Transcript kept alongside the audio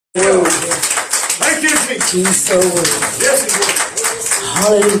Thank you, Jesus. He's so worthy. Yes, He is.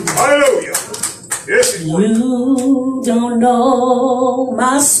 Hallelujah. Hallelujah. Yes, He is. You don't know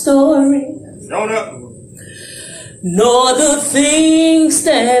my story, No, no. nor the things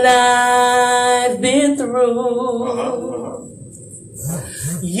that I've been through.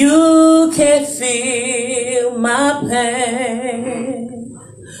 You can't feel my pain,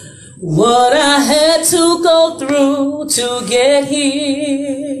 what I had to go through to get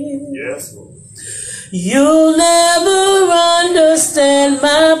here. Yes. You'll never understand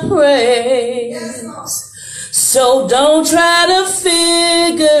my praise, so don't try to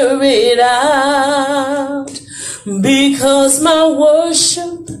figure it out, because my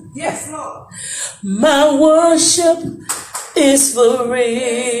worship, yes, Lord, my worship is for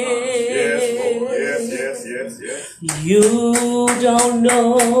real. Yes, Lord. Yes, yes, yes, yes. You don't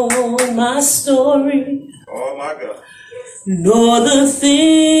know my story, Oh, my God. nor the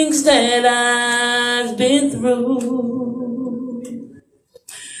things that I've been through.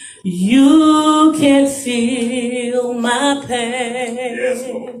 You can feel my pain, Yes,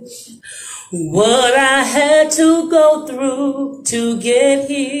 Lord. what I had to go through to get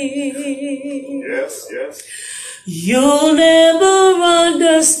here. Yes, yes. You'll never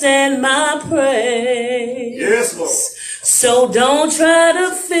understand my praise. Yes, Lord. So don't try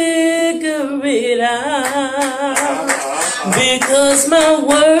to figure it out, because my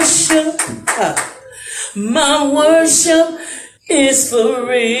worship is for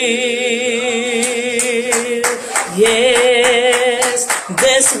real. Yes,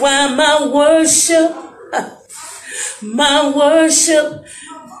 that's why my worship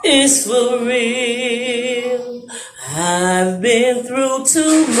is for real. I've been through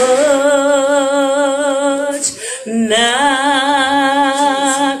too much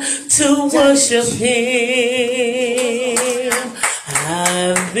not to worship Him.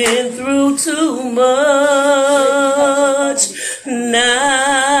 I've been through too much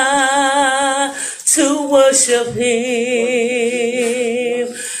not to worship Him.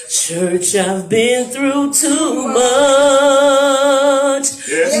 Church, I've been through too much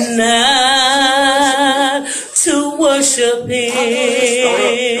not to worship Him.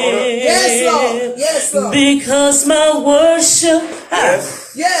 yes, Lord, yes, Lord, because my worship,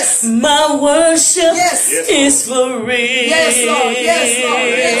 yes, my worship is for real. Yes, Lord, yes, Lord,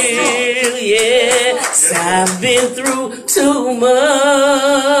 yes, Lord. Yes, I've been through too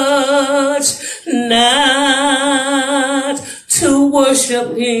much not to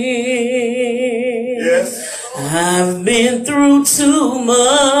worship Him. Yes. I've been through too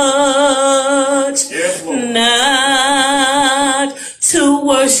much not to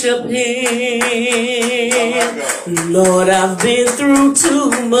worship Him. Lord, I've been through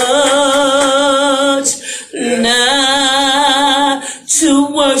too much not to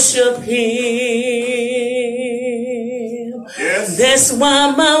worship Him. Yes. That's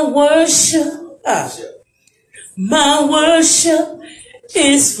why my worship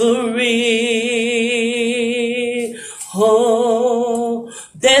is for real. Oh,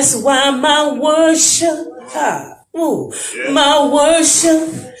 that's why my worship, my worship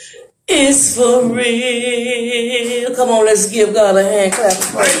is for real. Come on, let's give God a hand clap.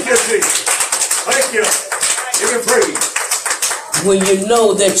 Thank you, Jesus. Thank you. Give Him praise. When you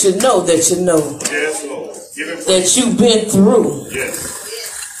know that you know that you know Yes, Lord. Give Him praise. that you've been through. Yes.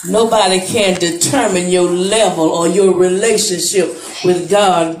 Nobody can determine your level or your relationship with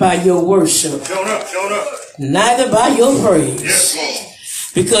God by your worship. Showing up, showing up. Neither by your praise. Yes, Lord.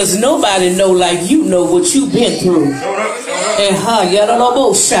 Because nobody know like you know what you've been through. Showing up, showing up. And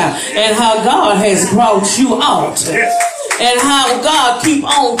how God has brought you out. Yes. And how God keep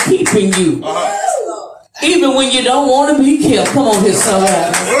on keeping you. Even when you don't want to be kept. Come on here,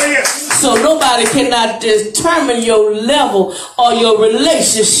 somebody. Oh, yes. So nobody cannot determine your level or your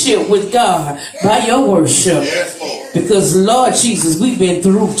relationship with God by your worship. Yes, Lord. Because, Lord Jesus, we've been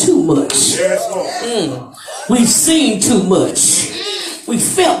through too much. Yes, Lord. We've seen too much. We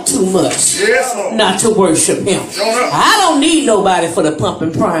felt too much Yes, Lord. not to worship Him. I don't need nobody for the pump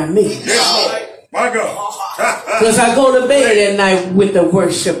and prime me. Yes, Lord. My God. Because I go to bed at night with a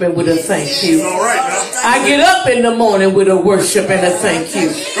worship and with a thank you. All right, now. I get up in the morning with a worship and a thank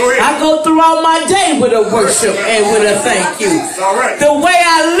you. I go throughout my day with a worship and with a thank you. All right. The way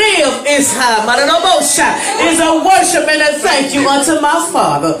I live is a worship and a thank you unto my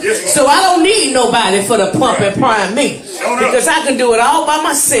Father. So I don't need nobody for the pump and prime me, because I can do it all by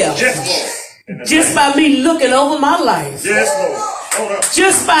myself. Yes, Lord. Just by me looking over my life. Yes, Lord.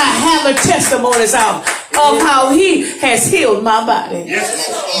 Just by having testimonies of how He has healed my body. Yes,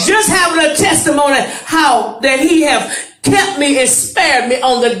 Lord. Just having a testimony how that He have kept me and spared me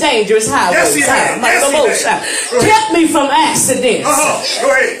on the dangerous highways. Kept me from accidents. Go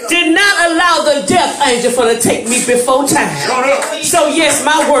ahead. Did not allow the death angel to take me before time. So yes,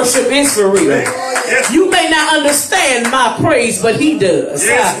 my worship is for real. Yes. You may not understand my praise, but he does.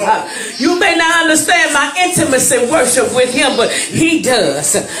 Yes, you may not understand my intimacy worship with him, but he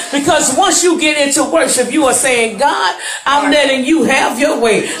does. Because once you get into worship, you are saying, God, I'm letting you have your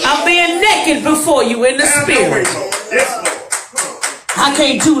way. I'm being naked before you in the spirit. I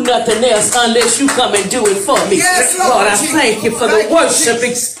can't do nothing else unless you come and do it for me. Yes, Lord, I thank you for the worship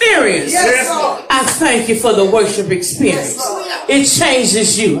experience. Yes, Lord. I thank you for the worship experience. It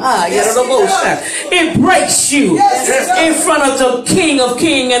changes you. It breaks you in front of the King of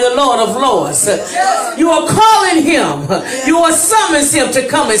Kings and the Lord of Lords. You are calling him. You are summoning him to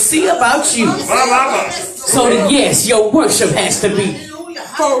come and see about you. So that, yes, your worship has to be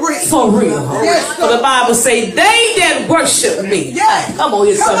for real. Yes, For the Bible say, they that worship me, Yes. come on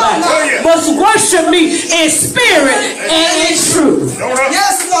here somebody, must worship me in spirit and in truth.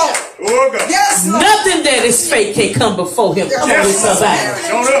 Yes, Lord. Yes, Lord. Nothing that is fake can come before him. Come on here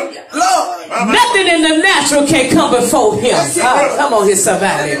somebody. Lord. Nothing in the natural can come before him. Come on here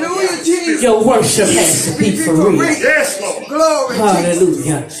somebody. Hallelujah, Jesus. Your worship has to be for real. Yes, Lord. Glory.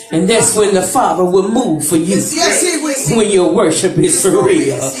 Hallelujah. And that's when the Father will move for you. Yes, he will. When your worship is for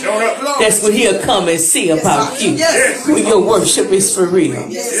real. Glory. That's when he'll come and see about you. Yes. When your worship is for real.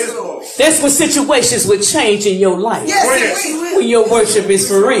 Yes, Lord. That's when situations will change in your life. Yes, he will. When your worship is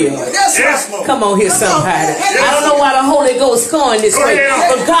for real. Yes, Lord. Come on here somebody. I don't know why the Holy Ghost going this way,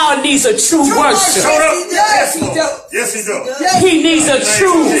 but God needs a true worship. Yes, he does. Yes, he does. He needs a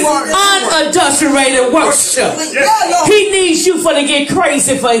true, unadulterated worship. He needs you for to get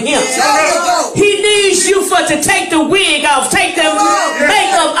crazy for him. He needs you for to take the wig off, take the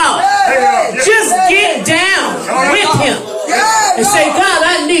makeup off. Just get down with him and say, God,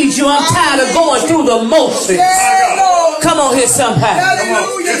 I need you. I'm tired of going through the motions. Come on here somebody.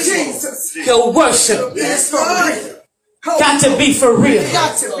 Hallelujah, Jesus. Your worship Yes, Lord. got to be for real.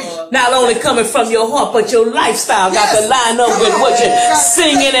 Got to be. Not only coming from your heart, but your lifestyle got to line up with what you're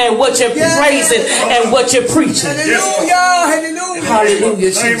singing and what you're praising and what you're preaching. Hallelujah.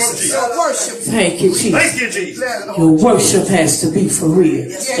 Hallelujah, Jesus. Your worship. Thank you, Jesus. Thank you, Jesus. Your worship has to be for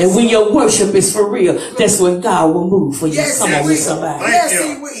real. And when your worship is for real, that's when God will move for you. Yes, Come on with somebody. Yes,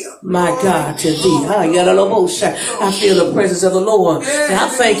 he will. My God, to thee. I feel the presence of the Lord. And I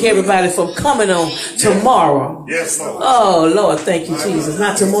thank everybody for coming on tomorrow. Yes, Lord. Oh, Lord, thank you, Jesus.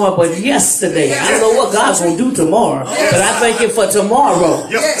 Not tomorrow, but yesterday. I don't know what God's going to do tomorrow, but I thank him for tomorrow.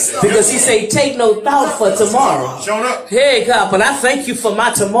 Because he said, take no thought for tomorrow. Showing up. Hey, God, but I thank you for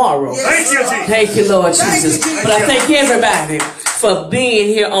my tomorrow. Thank you, Jesus. Thank you, Lord Jesus. But I thank everybody for being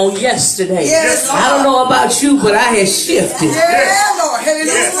here on yesterday. Yes, Lord. I don't know about you, but I had shifted. Yeah, Lord.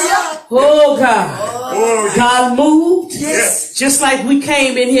 Hallelujah. Oh, God. Oh, God moved. Yes. Just like we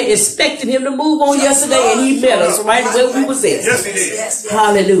came in here expecting him to move on yesterday, and he met us right where we was at. yes, he did.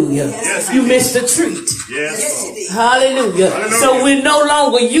 Hallelujah. Yes, You missed the treat. Yes, Lord. Hallelujah. So we're no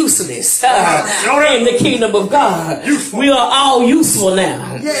longer useless in the kingdom of God. We are all useful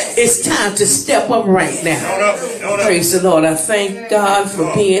now. It's time to step up right now. Praise the Lord. I thank God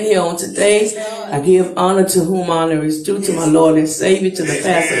for being here on today. I give honor to whom honor is due, to my Lord and Savior, to the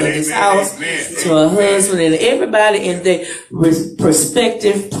pastor of this house, to her husband, and everybody in their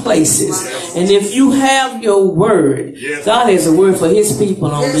respective places. And if you have your word, God has a word for his people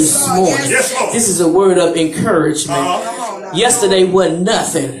on this morning. This is a word of encouragement. Yesterday wasn't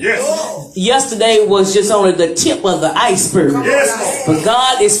nothing. Yesterday was just only the tip of the iceberg. But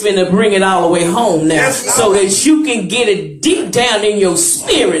God is finna bring it all the way home now, so that you can get it deep down in your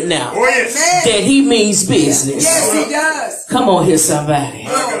spirit now, that he means business. Yes, he does. Come on here, somebody.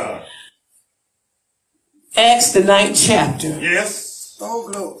 Acts the 9th chapter. Yes. Oh,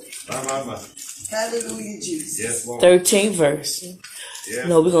 glory. My. Hallelujah, Jesus. Yes, Lord. 13th verse. Yes.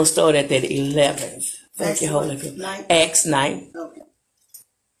 No, we're going to start at that 11th. Thank you, Holy Ghost. Acts 9. Okay.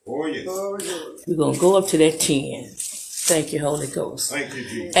 Oh, yes. Glory, glory. We're going to go up to that 10. Thank you, Holy Ghost. Thank you,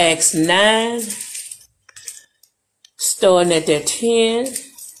 Jesus. Acts 9, starting at that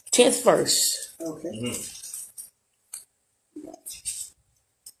 10th verse. Okay.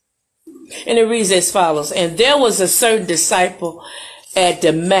 And it reads as follows. And there was a certain disciple at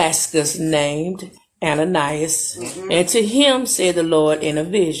Damascus named Ananias. And to him said the Lord in a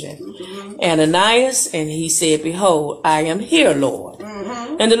vision, Ananias, and he said, Behold, I am here, Lord.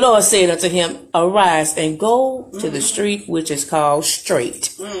 And the Lord said unto him, Arise and go to the street which is called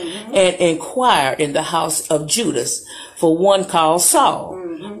Straight, and inquire in the house of Judas for one called Saul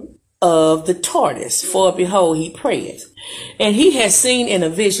of the Tarsus. For behold, he prayeth. And he had seen in a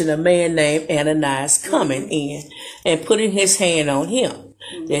vision a man named Ananias coming in and putting his hand on him,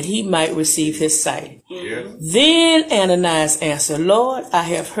 that he might receive his sight. Yeah. Then Ananias answered, Lord, I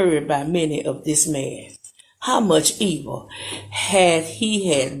have heard by many of this man how much evil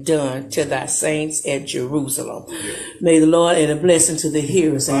he had done to thy saints at Jerusalem. Yeah. May the Lord add a blessing to the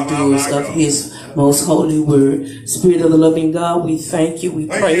hearers and doers of his most holy word. Spirit of the loving God, we thank you, we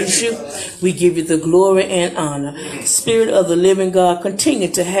praise you, we give you the glory and honor. Spirit of the living God, continue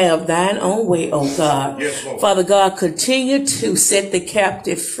to have thine own way, oh God. Yes, Father God, continue to set the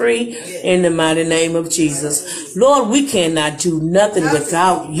captive free in the mighty name of Jesus. Lord, we cannot do nothing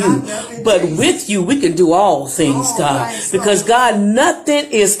without you, but with you we can do all things, God, because God, nothing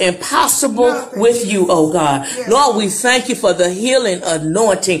is impossible with you, oh God. Lord, we thank you for the healing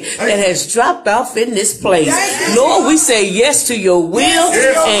anointing that has dropped off in this place. Lord, we say yes to your will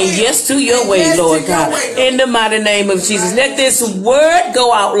and yes to your way, Lord God, in the mighty name of Jesus. Let this word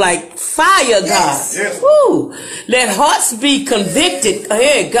go out like fire, God. Woo. Let hearts be convicted,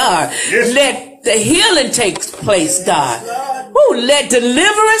 hey God. Let the healing take place, God. Ooh, let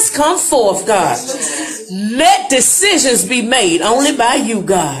deliverance come forth, God. Let decisions be made only by you,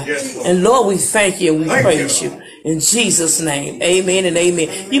 God. And Lord, we thank you and we praise you. In Jesus' name, amen and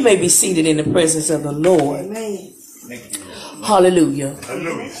amen. You may be seated in the presence of the Lord. Hallelujah.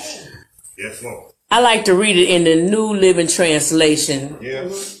 Hallelujah. Yes, Lord. I like to read it in the New Living Translation.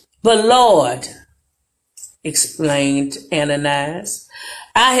 Yes. But Lord, explained Ananias,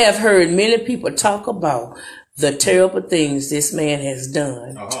 I have heard many people talk about the terrible things this man has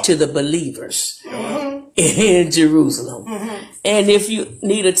done to the believers in Jerusalem. And if you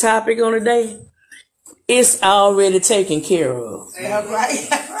need a topic on today, it's already taken care of.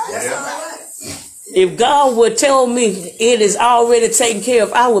 If God would tell me it is already taken care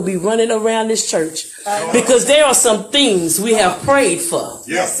of, I would be running around this church, because there are some things we have prayed for.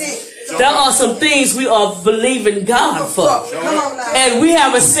 There are some things we are believing God for. And we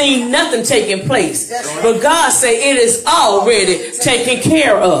haven't seen nothing taking place. But God said it is already taken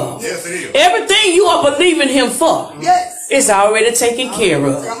care of. Everything you are believing him for is already taken care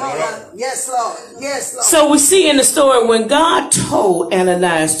of. Yes, Lord. Yes, Lord. So we see in the story when God told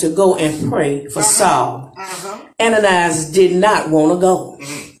Ananias to go and pray for Saul, Ananias did not want to go.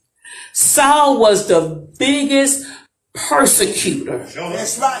 Saul was the biggest persecutor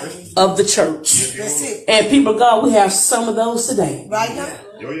of the church. And people of God, we have some of those today.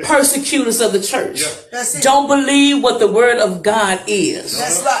 Persecutors of the church. Don't believe what the word of God is.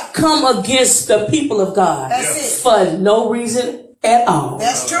 Come against the people of God for no reason at all.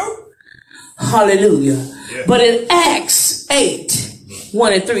 That's true. Hallelujah. But in Acts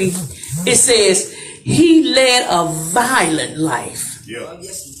 8:1-3, it says, he led a violent life.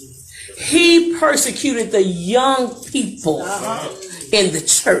 He persecuted the young people in the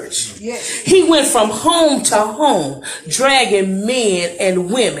church. He went from home to home, dragging men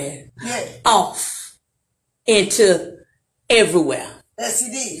and women off into everywhere. Yes, he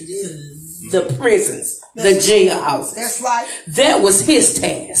did. The prisons, the jailhouses. That's right. That was his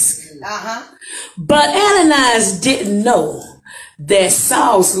task. But Ananias didn't know that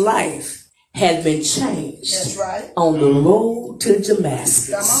Saul's life had been changed. That's right. On the road to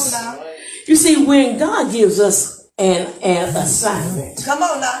Damascus. Come on now. You see, when God gives us an assignment. Come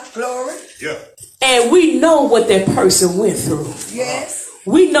on now. Glory. And we know what that person went through. Yes.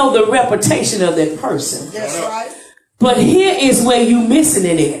 We know the reputation of that person. That's right. But here is where you missing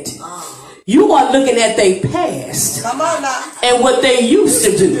in it. You are looking at their past. Come on now. And what they used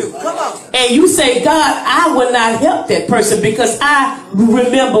to do. Come on. And you say, God, I will not help that person because I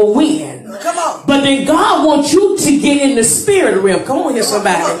remember when. Come on. But then God wants you to get in the spirit realm. Come on here,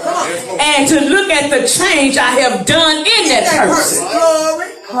 somebody. Come on. And to look at the change I have done in that person. Glory.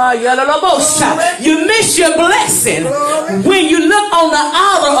 You miss your blessing when you look on the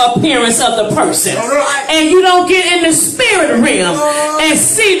outer appearance of the person and you don't get in the spirit realm and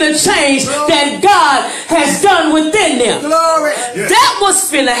see the change that God has done within them. That was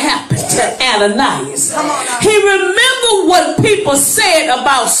finna happen to Ananias. He remembered what people said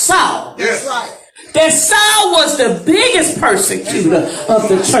about Saul. That Saul was the biggest persecutor of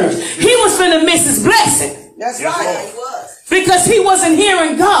the church. He was finna miss his blessing. That's right. Because he wasn't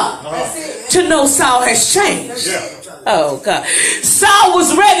hearing God to know Saul has changed. Oh, God. Saul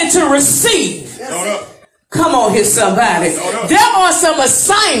was ready to receive. Come on here, somebody. There are some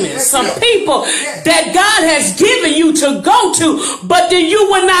assignments, some people that God has given you to go to, but then you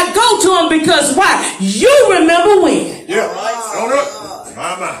will not go to them because why? You remember when.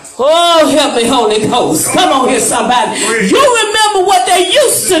 Oh, help me, Holy Ghost. Come on here, somebody. You remember what they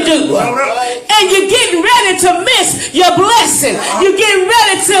used to do. And you're getting ready to miss your blessing. You're getting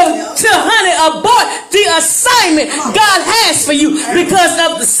ready to honey, abort the assignment God has for you because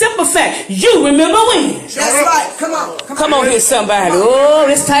of the simple fact you remember when. That's right. Come on. Come on here, somebody. Oh,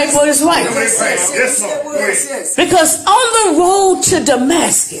 this typo is right. Yes. Because on the road to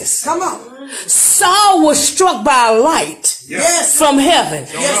Damascus, Come on. Saul was struck by a light from heaven.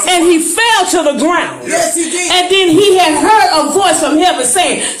 And he fell to the ground. Yes, he did. And then he had heard a voice from heaven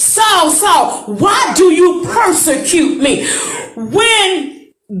saying, Saul, Saul, why do you persecute me?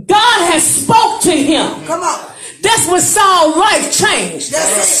 When God has spoke to him. Come on. That's when Saul's life changed.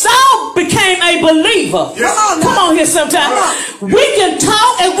 Saul became a believer. Come on here sometime. We can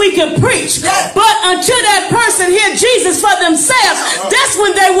talk and we can preach. But until that person hear Jesus for themselves, that's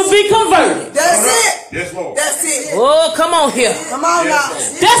when they will be converted. That's it. Yes, Lord. That's it. Oh, come on here. Come on now.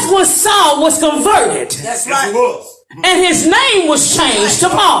 That's when Saul was converted. That's right. And his name was changed to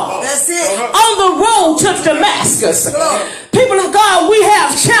Paul. That's it. On the road to Damascus. People of God, we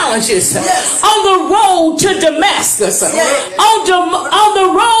have challenges on the road to Damascus. On the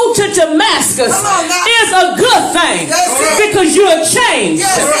road to Damascus is a good thing because you're changed.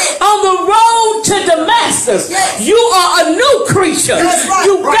 On the road to Damascus, you are a new creature.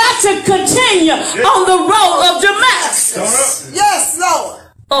 You got to continue on the road of Damascus. Yes, Lord.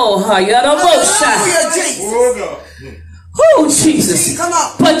 Oh, Hallelujah, Jesus. Oh, Jesus. Come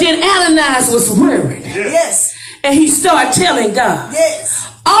on. But then Ananias was worried. Yes. And he started telling God Yes.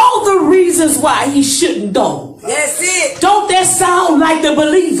 all the reasons why he shouldn't go. That's it. Don't that sound like the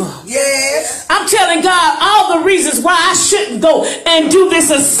believer? Yes. I'm telling God all the reasons why I shouldn't go and do this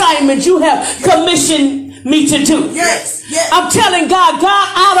assignment you have commissioned me to do. Yes. Yes. I'm telling God,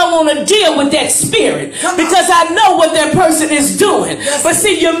 I don't want to deal with that spirit because I know what that person is doing. But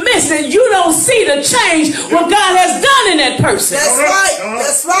see, you're missing. You don't see the change what God has done in that person. That's right.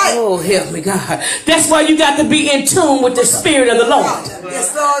 That's right. Oh, help me, God. That's why you got to be in tune with the Spirit of the Lord.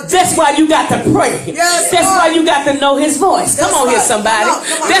 Yes, Lord. That's why you got to pray. Yes, that's why you got to know His voice. Come on here, somebody. Come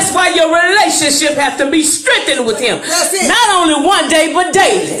on. That's why your relationship has to be strengthened with Him. That's it. Not only one day, but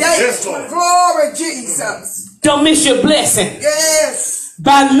daily. Yes, Lord. Glory, Jesus. Don't miss your blessing. Yes.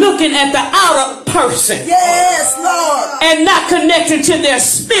 By looking at the outer person. Yes, Lord. And not connected to their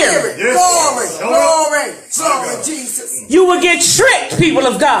spirit. Yes. Glory, Jesus. You will get tricked, people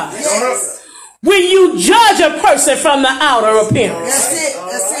of God. Yes. When you judge a person from the outer appearance.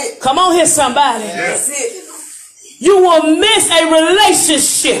 That's it. Come on here, somebody. That's it. You will miss a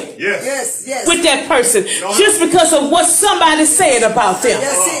relationship Yes. with that person just because of what somebody said about them.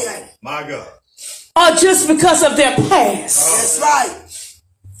 That's it. My God. Or just because of their past. That's right.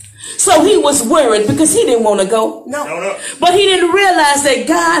 So he was worried because he didn't want to go. No. But he didn't realize that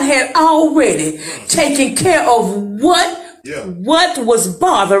God had already taken care of what was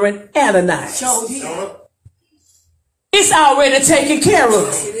bothering Ananias. It's already taken care of.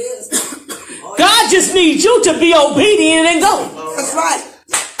 It is. God just needs you to be obedient and go. That's right.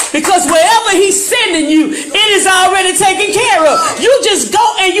 Because wherever He's sending you, it is already taken care of. You just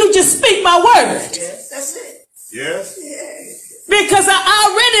go and you just speak my word. Yes, that's it. Yes. Because I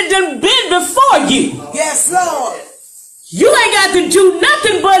already done been before you. Yes, Lord. You ain't got to do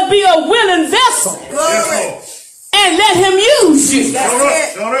nothing but be a willing vessel. Glory. And let Him use you.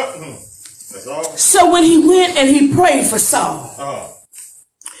 That's it. That's all. So when he went and he prayed for Saul,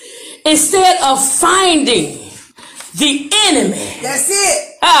 instead of finding the enemy, That's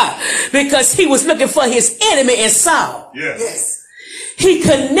it. because he was looking for his enemy in Saul, Yes. he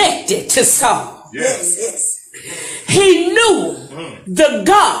connected to Saul. Yes. He knew the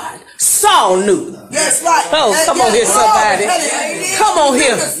God Saul knew. Yes, right. Oh, come on here, somebody. Come on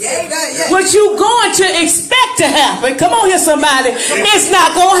here. What you going to expect to happen, come on here, somebody, it's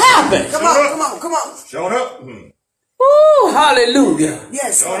not going to happen. Come on. Showing up. Ooh, hallelujah.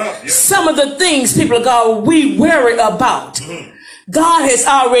 Yes. Showing up. Yes. Some of the things, people of God, we worry about, God has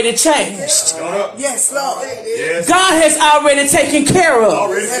already changed. Showing up. Yes, Lord. Yes. God has already taken care of.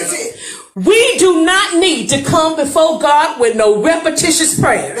 That's it. We do not need to come before God with no repetitious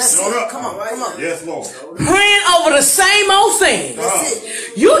prayers. That's it. Come on. Yes, Lord. Praying over the same old thing. That's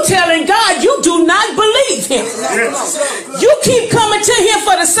it. You telling God you do not believe Him. You keep coming to Him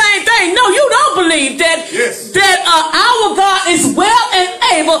for the same thing. No, you don't believe that our God is well and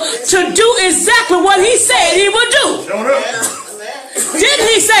able to do exactly what He said He would do. Showing up. Didn't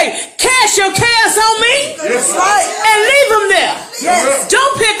He say, cast your cares on me? That's right. And leave them there. Yes.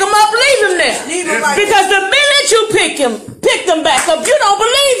 Don't pick them up, leave them there. Leave them right Because the minute you pick them back up, you don't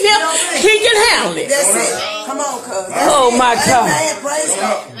believe Him, He can handle it. That's it. Come on, cuz. Oh, Oh my God. Amen. Praise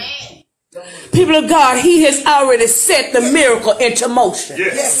God. People of God, he has already set the miracle into motion.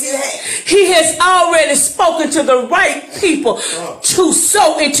 Yes, he has. He has already spoken to the right people to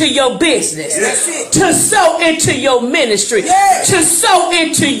sow into your business, to sow into your ministry, to sow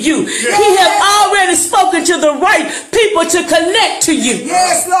into you. He has already spoken to the right people to connect to you.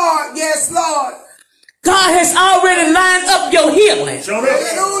 Yes, Lord. Yes, Lord. God has already lined up your healing.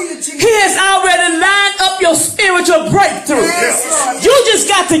 Hallelujah, Jesus. He has already lined up your spiritual breakthrough. You just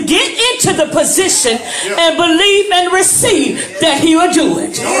got to get into the position and believe and receive that he will do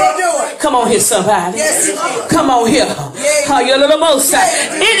it. Come on here, somebody. Come on here.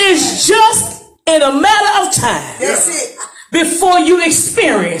 It is just in a matter of time before you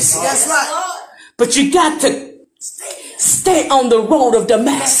experience it. That's right. But you got to stay on the road of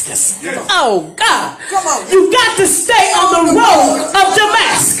Damascus. Oh God. You got to stay on the road of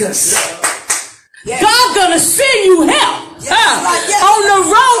Damascus. God's gonna send you help on the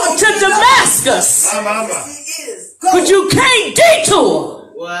road to Damascus. But you can't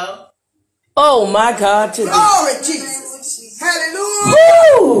detour. Well. Oh my God. Glory, Jesus.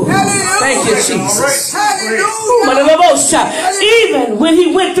 Hallelujah. Woo. Hallelujah. Thank you, Jesus. Hallelujah. Even when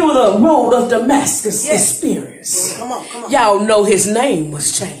he went through the road of Damascus experience, y'all know his name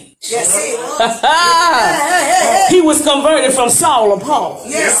was changed. Yes, He was converted from Saul to Paul.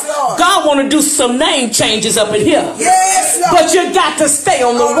 yes, Lord. God want to do some name changes up in here. Yes, Lord. But you got to stay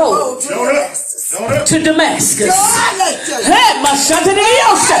on the road to Damascus. Hey, my son, to the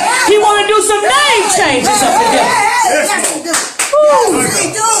ocean. He want to do some name changes up in here. Yes, he do. Yes, he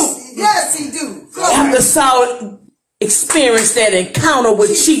do. Yes, he do. After Saul experienced that encounter with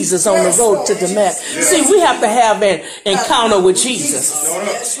Jesus on the road to Damascus. See, we have to have an encounter with Jesus.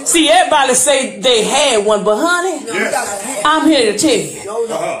 See, everybody say they had one, but honey, I'm here to tell you,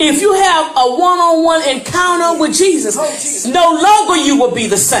 if you have a one-on-one encounter with Jesus, no longer you will be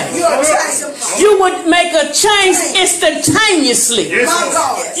the same. You would make a change instantaneously.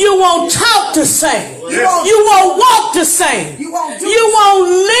 You won't talk the same. You won't walk the same. You won't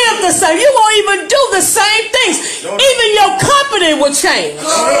live the same. You won't even do the same things. Even your company will change.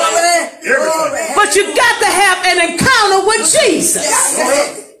 But you got to have an encounter with Jesus.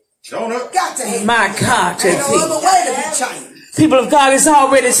 My God, people of God, is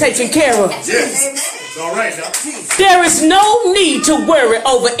already taken care of. There is no need to worry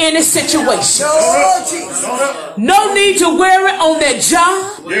over any situation. No need to worry on that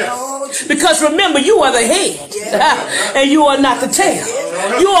job. Because remember, you are the head and you are not the tail.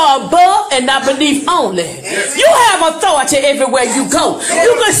 You are above and not beneath only. You have authority everywhere you go.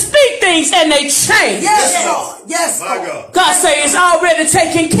 You can speak things and they change. God says it's already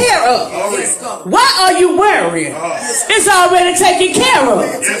taken care of. Why are you worrying? It's already taken care of.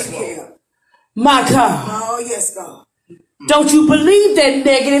 My God. Oh, yes, God. Don't you believe that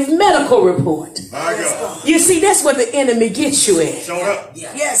negative medical report? You see, that's what the enemy gets you at.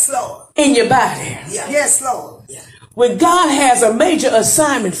 Yes, Lord. In your body. Yes, Lord. When God has a major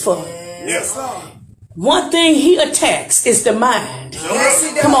assignment for you, Yes, Lord. one thing he attacks is the mind. Yes, he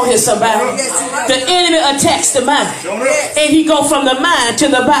does. Come on here, somebody. Yes, he does. The enemy attacks the mind. And he goes from the mind to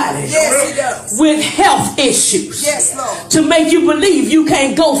the body. Yes, he does. With health issues. Yes, Lord. To make you believe you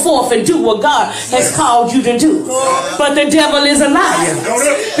can't go forth and do what God has called you to do. But the devil is a liar.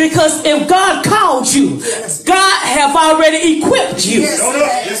 Because if God called you, God have already equipped you.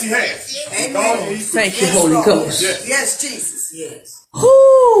 Yes, he has. Thank you, Holy Ghost. Yes, Jesus. Yes.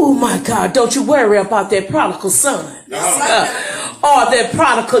 Oh my God, don't you worry about that prodigal son or that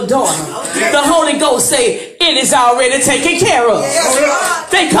prodigal daughter. The Holy Ghost say it is already taken care of.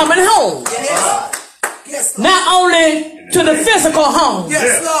 They coming home. Not only to the physical home,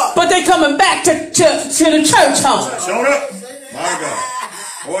 but they coming back to the church home.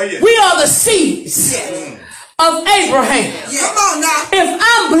 We are the seeds of Abraham. Come on now. If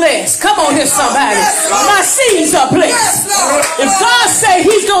I'm blessed, come on here somebody, my seeds are blessed. If God say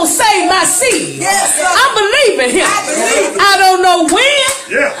he's going to save my seed, I'm believing him. I don't know when,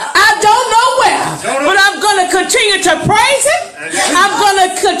 I don't know where, but I'm going to continue to praise him. I'm going to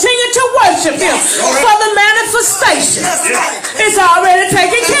continue to worship him for the manifestation. It's already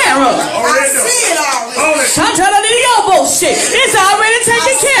taken care of. I see it already. It's already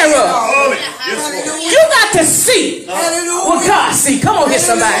taken care of. You got to see what God see. Come on here,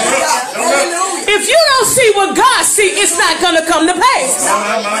 somebody. If you don't see what God see, it's not going to come to pass.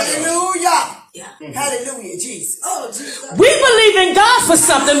 Hallelujah. Hallelujah, Jesus. We believe in God for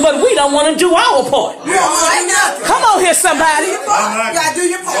something, but we don't want to do our part. Come on here, somebody. You gotta do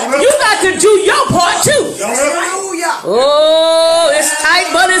your part. You got to do your part too. Hallelujah. Oh, it's tight,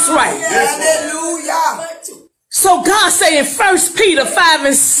 but it's right. Hallelujah. So So God say in 1 Peter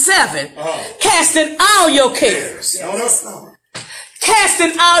 5:7, casting all your cares,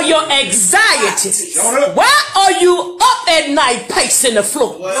 casting all your anxieties. Why are you up at night pacing the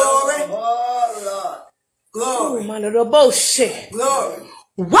floor? Glory. Glory. Glory.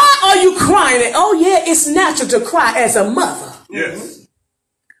 Why are you crying? Oh yeah, it's natural to cry as a mother. Yes.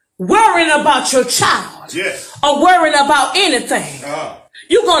 Worrying about your child. Yes. Or worrying about anything.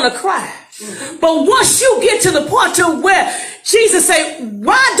 You're going to cry. But once you get to the point to where Jesus say,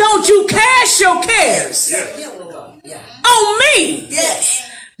 why don't you cast your cares on me? Yes.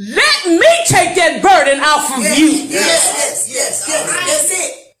 Let me take that burden off of you. Yes. That's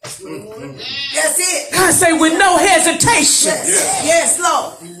it. That's it. God say with no hesitation. Yes,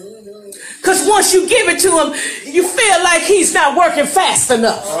 Lord. Because once you give it to him, you feel like he's not working fast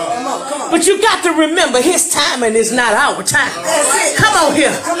enough. Come on. But you got to remember his timing is not our time. Come on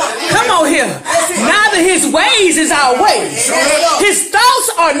here. Come on here. Neither his ways is our ways. His thoughts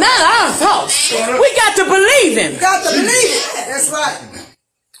are not our thoughts. We got to believe him. Got to believe it. That's right.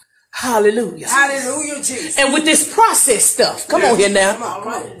 Hallelujah. Hallelujah, Jesus. And with this process stuff, come on here now.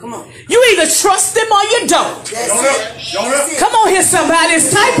 Come on. You either trust him or you don't. That's it. Don't Come on here, somebody. It's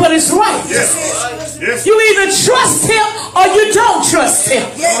tight, but it's right. Yes. You either trust him or you don't trust him.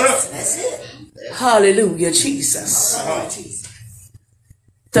 Yes. That's it. Hallelujah, Jesus.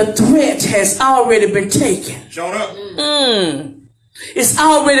 The threat has already been taken. Shown up. It's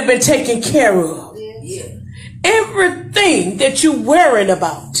already been taken care of. Everything that you're worrying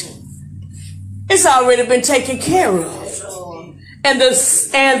about, it's already been taken care of. And the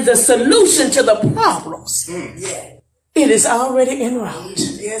solution to the problems, it is already en route.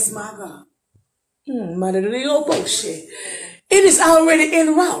 Yes, my God. It is already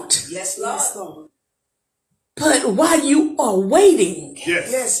en route. Yes, Lord. But while you are waiting,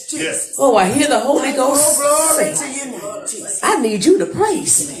 Yes, Jesus. oh, I hear the Holy Ghost Glory say, to your name, Jesus. I need you to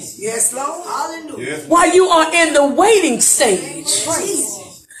praise me. Yes, Lord. Hallelujah. Yes. While you are in the waiting stage, Praise.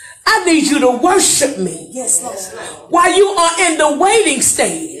 I need you to worship me. Yes, Lord. While you are in the waiting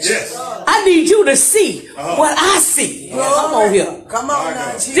stage, Yes. I need you to see what I see. Come on here. Come on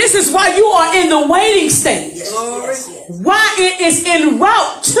now, Jesus. This is why you are in the waiting stage. Glory. Why it is en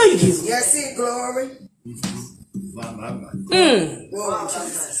route to you. Yes, it. Glory. Glory,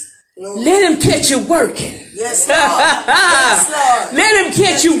 Jesus. Let him catch you working. Yes, Lord. Yes, Lord. Let him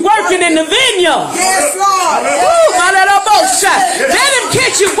catch you working in the vineyard. Yes, Lord. Let him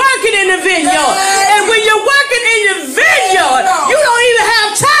catch you working in the vineyard. And when you're working in your vineyard, you don't even have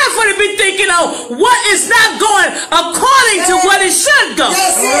time for to be thinking on what is not going according to what it should go.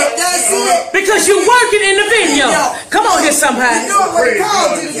 That's it. Because you're working in the vineyard. Come on here, somebody. You know what he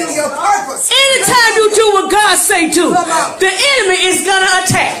called you to do, your purpose. Anytime you do what God say do, the enemy is going to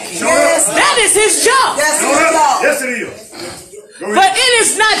attack. Yes. That is his job. That's his job. Yes, it is. But it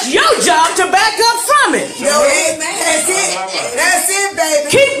is not your job to back up from it. Yo, amen. That's it, baby.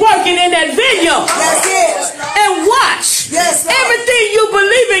 Keep working in that vineyard. That's